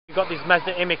We've got this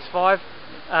Mazda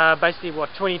MX5, basically what,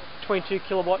 22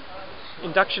 kilowatt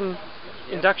industrial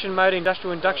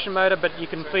induction motor, but you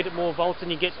can feed it more volts and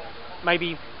you get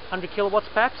maybe 100 kilowatts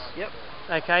perhaps. Yep.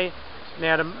 Okay.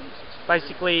 Now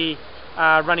basically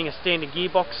running a standard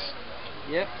gearbox.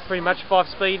 Yep. Pretty much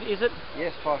 5-speed, is it?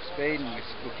 Yes, 5-speed, and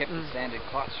we kept the standard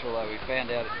clutch, although we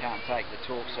found out it can't take the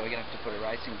torque, so we're going to have to put a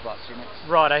racing clutch in it.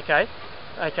 Right. Okay.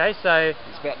 Okay. So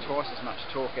it's about twice as much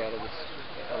torque out of this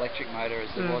electric motor as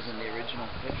there was in the original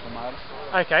petrol motor.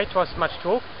 Okay, twice as much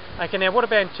torque. Okay, now what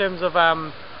about in terms of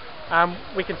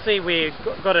we can see we've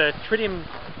got a tritium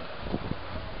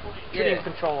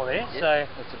controller there. Yep. So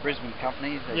it's a Brisbane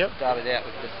company. They started out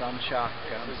with the Sunshark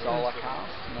solar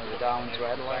cast, the Darwin to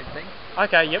Adelaide thing.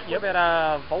 Okay, yep.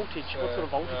 About voltage, what sort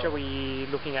of voltage are we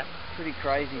looking at? Pretty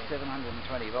crazy,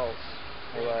 720 volts.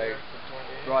 Although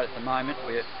right at the moment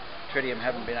Tritium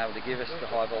haven't been able to give us the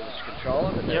high voltage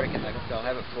controller, but they reckon they'll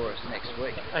have it for us next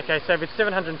week. Okay, so if it's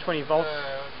 720 volts,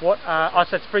 what?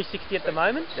 So it's 360 at the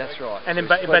moment. That's right. And so then,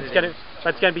 but it's going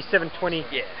to be 720.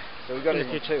 Yeah. So we've got it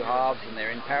in two halves, and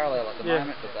they're in parallel at the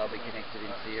moment, but they'll be connected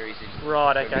in series.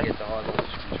 Right. When Okay. we get the high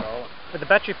voltage controller. But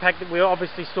the battery pack that we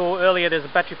obviously saw earlier, there's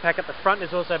a battery pack at the front.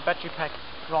 There's also a battery pack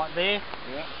right there.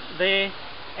 Yeah. There.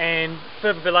 And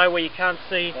further below where you can't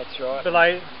see. That's right.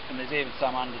 Below. And there's even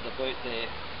some under the boot there.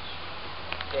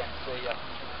 Yeah,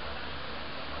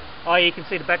 Oh, you can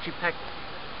see the battery pack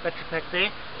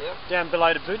there, down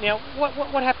below the boot. Now,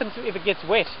 what happens if it gets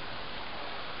wet?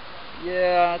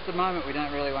 Yeah, at the moment we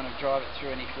don't really want to drive it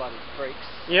through any flooded creeks.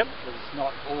 Yep. Because it's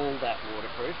not all that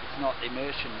waterproof. It's not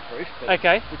immersion proof, but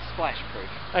it's splash proof.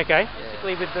 Okay.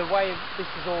 Basically, with the way this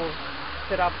is all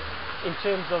set up in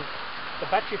terms of the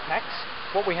battery packs,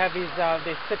 what we have is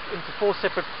they're set into four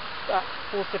separate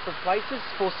places,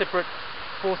 four separate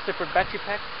battery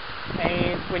packs,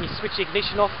 and when you switch the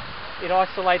ignition off, it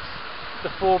isolates the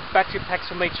four battery packs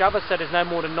from each other, so there's no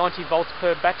more than 90 volts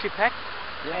per battery pack.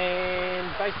 And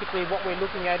basically what we're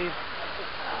looking at is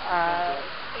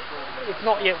it's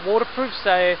not yet waterproof,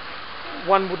 so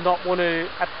one would not want to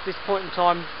at this point in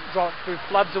time drive through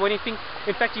floods or anything.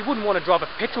 In fact, you wouldn't want to drive a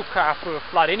petrol car through a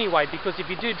flood anyway, because if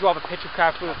you do drive a petrol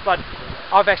car through a flood,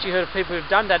 I've actually heard of people who've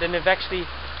done that and they've actually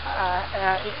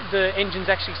the engine's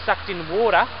actually sucked in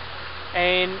water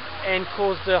and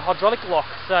caused a hydraulic lock.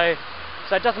 So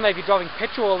it doesn't matter if you're driving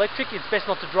petrol or electric, it's best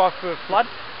not to drive through a flood.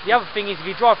 The other thing is if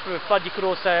you drive through a flood, you could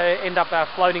also end up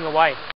floating away.